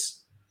it's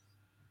this,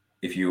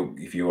 if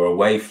you're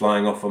away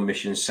flying off on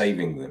missions,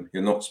 saving them,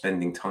 you're not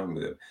spending time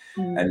with them.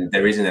 And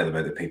there is an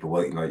element of people,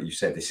 well, like you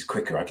said, this is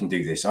quicker. I can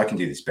do this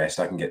best.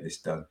 I can get this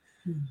done.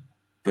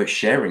 But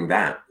sharing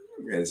that,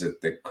 there's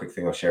the quick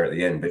thing I'll share at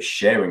the end, but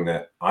sharing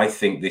that I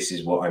think this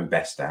is what I'm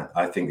best at.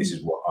 I think this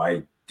is what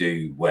I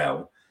do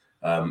well,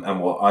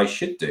 and what I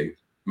should do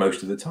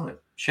most of the time.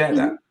 Share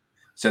that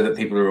so that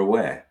people are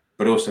aware,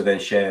 but also then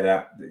share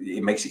that.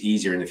 It makes it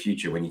easier in the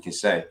future when you can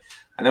say,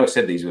 I know I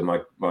said these were my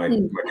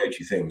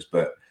go-to things,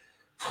 but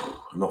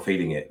I'm not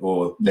feeling it,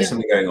 or there's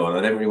something going on.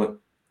 I don't really want.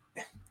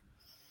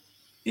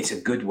 It's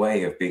a good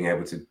way of being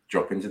able to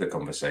drop into the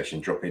conversation,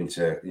 drop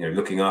into,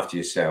 looking after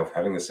yourself,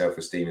 having the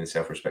self-esteem and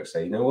self-respect,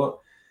 say, you know what,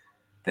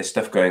 there's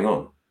stuff going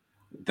on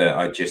that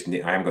I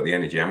haven't got the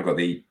energy.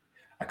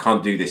 I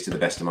can't do this to the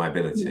best of my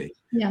ability.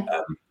 Yeah.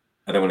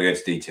 I don't want to go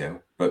into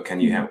detail, but can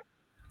you help?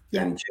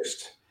 Yeah. And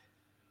just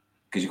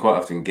because you quite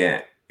often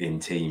get in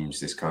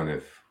teams, this kind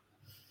of,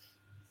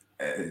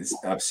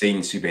 I've seen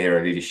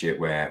superhero leadership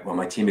where, well,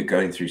 my team are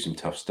going through some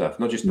tough stuff,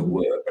 not just the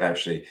work, but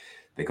actually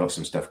they got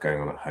some stuff going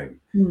on at home.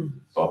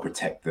 So I'll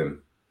protect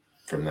them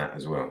from that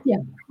as well. Yeah.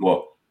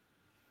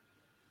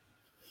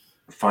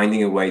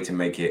 Finding a way to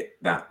make it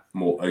that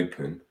more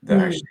open, that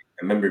actually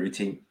a member of your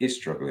team is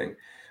struggling,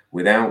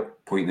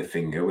 without pointing the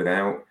finger,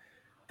 without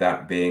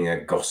that being a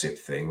gossip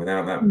thing,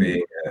 without that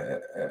being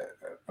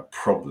a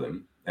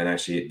problem, and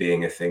actually it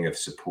being a thing of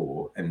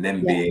support, and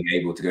then being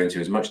able to go into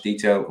as much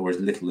detail or as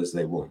little as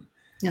they want.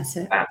 That's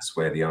it. That's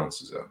where the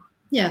answers are.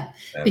 Yeah,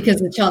 because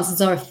the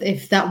chances are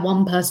if that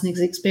one person is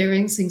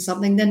experiencing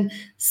something, then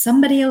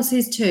somebody else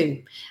is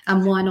too.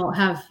 And why not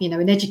have,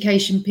 an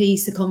education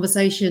piece, a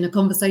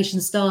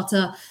conversation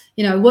starter,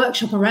 a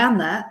workshop around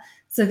that,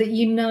 so that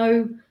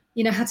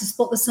how to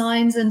spot the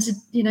signs and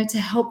to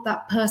help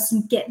that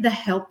person get the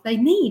help they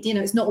need.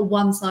 It's not a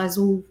one size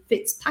all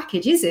fits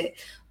package, is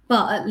it?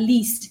 But at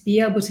least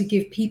be able to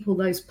give people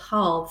those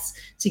paths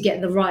to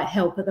get the right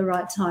help at the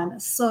right time.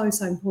 That's so,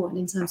 so important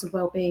in terms of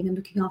well-being and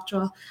looking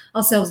after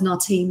ourselves and our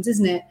teams,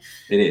 isn't it?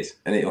 It is.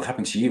 And it'll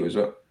happen to you as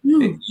well.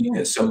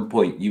 At some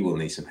point, you will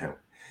need some help.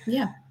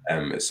 Yeah.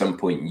 At some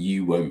point,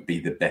 you won't be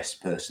the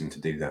best person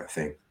to do that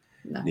thing.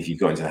 No. And if you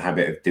got into the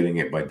habit of doing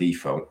it by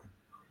default,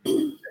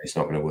 it's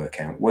not going to work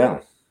out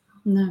well.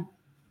 No.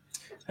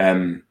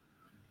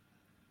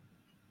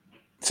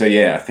 So,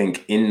 I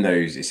think in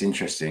those, it's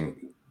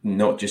interesting,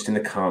 not just in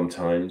the calm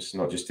times,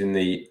 not just in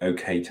the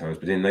okay times,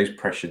 but in those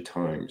pressured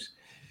times,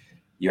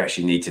 you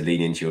actually need to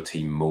lean into your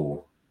team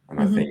more. And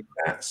I think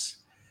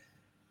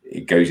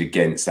it goes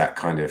against that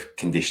kind of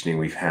conditioning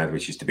we've had,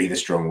 which is to be the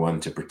strong one,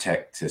 to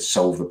protect, to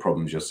solve the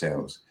problems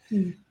yourselves.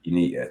 You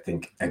need, I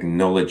think,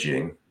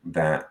 acknowledging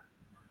that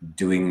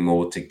doing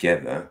more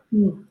together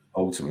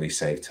ultimately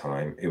save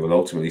time. It will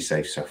ultimately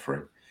save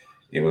suffering.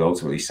 It will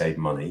ultimately save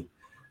money.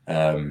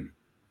 The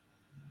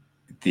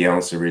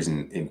answer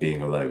isn't in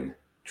being alone,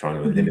 trying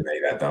to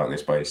eliminate that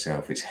darkness by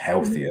yourself. It's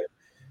healthier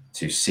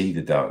to see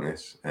the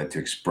darkness and to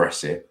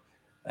express it,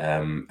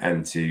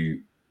 and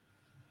to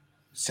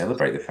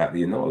celebrate the fact that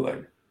you're not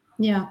alone.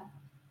 Yeah.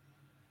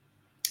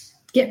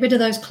 Get rid of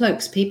those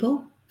cloaks,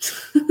 people.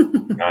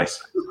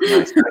 Nice.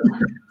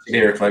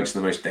 Superhero cloaks are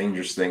the most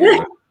dangerous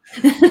thing.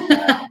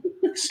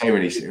 So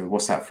many.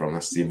 What's that from?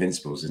 That's the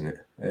Invincibles, isn't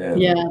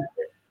it?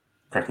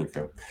 Cracking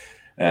film.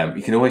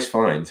 You can always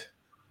find.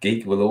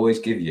 Geek will always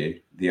give you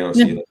the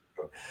answer you're looking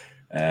for.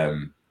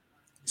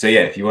 So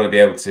if you want to be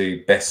able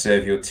to best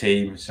serve your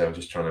team, so I'm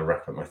just trying to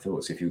wrap up my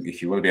thoughts. If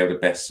you want to be able to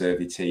best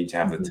serve your team, to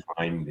have the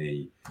time,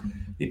 the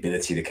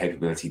ability, the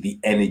capability, the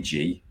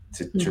energy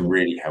to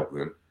really help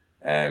them,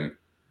 I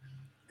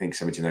think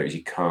something to note is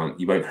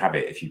you won't have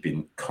it if you've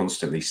been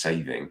constantly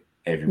saving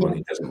everyone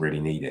who doesn't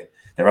really need it.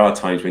 There are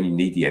times when you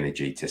need the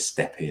energy to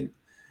step in.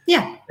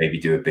 Yeah. Maybe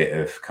do a bit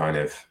of kind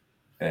of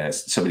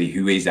somebody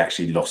who is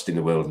actually lost in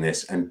the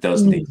wilderness and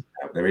does need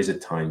help. There is a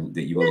time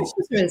that you want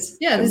to. There is.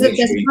 Yeah, there's a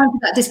time for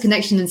that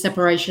disconnection and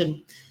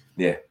separation.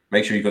 Yeah.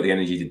 make sure you've got the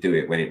energy to do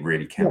it when it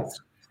really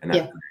counts. And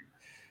that,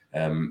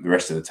 the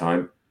rest of the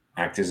time,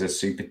 act as a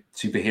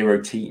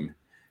superhero team.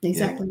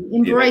 Exactly.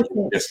 Embrace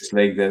it. Justice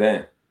League, they're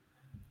there.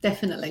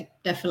 Definitely.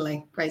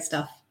 Great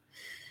stuff.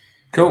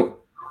 Cool.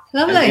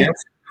 Lovely.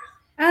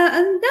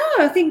 And no,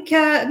 I think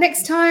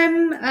next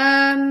time,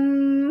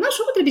 I'm not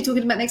sure what we're going to be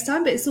talking about next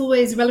time, but it's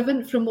always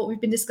relevant from what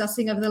we've been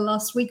discussing over the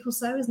last week or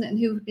so, isn't it? And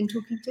who we've been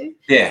talking to.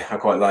 Yeah, I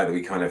quite like that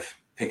we kind of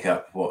pick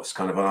up what's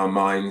kind of on our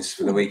minds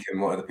for the week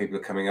and what other people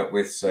are coming up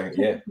with. So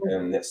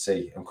let's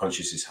see. I'm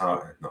conscious it's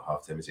not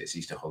half term, is it? It's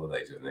Easter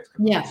holidays over the next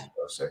couple of weeks as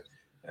well. So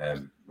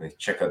we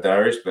check our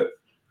diaries, but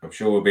I'm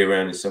sure we'll be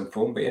around in some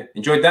form. But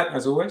enjoyed that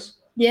as always.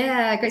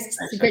 Yeah, great to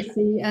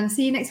see you, and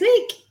see you next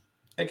week.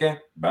 Take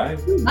care. Bye.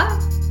 Bye.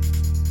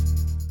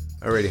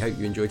 I really hope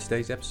you enjoyed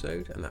today's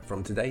episode, and that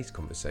from today's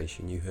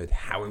conversation you heard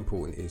how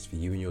important it is for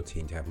you and your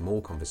team to have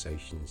more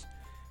conversations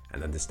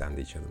and understand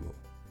each other more.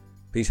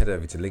 Please head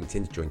over to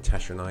LinkedIn to join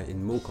Tasha and I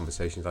in more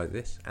conversations like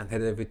this, and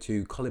head over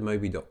to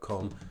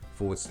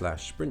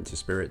colinmoby.com/sprint to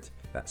spirit.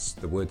 That's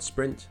the word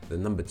sprint, the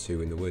number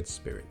 2 in the word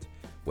spirit,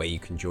 where you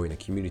can join a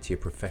community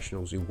of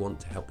professionals who want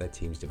to help their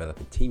teams develop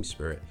a team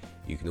spirit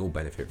you can all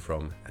benefit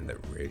from and that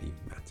really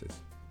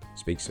matters.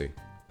 Speak soon.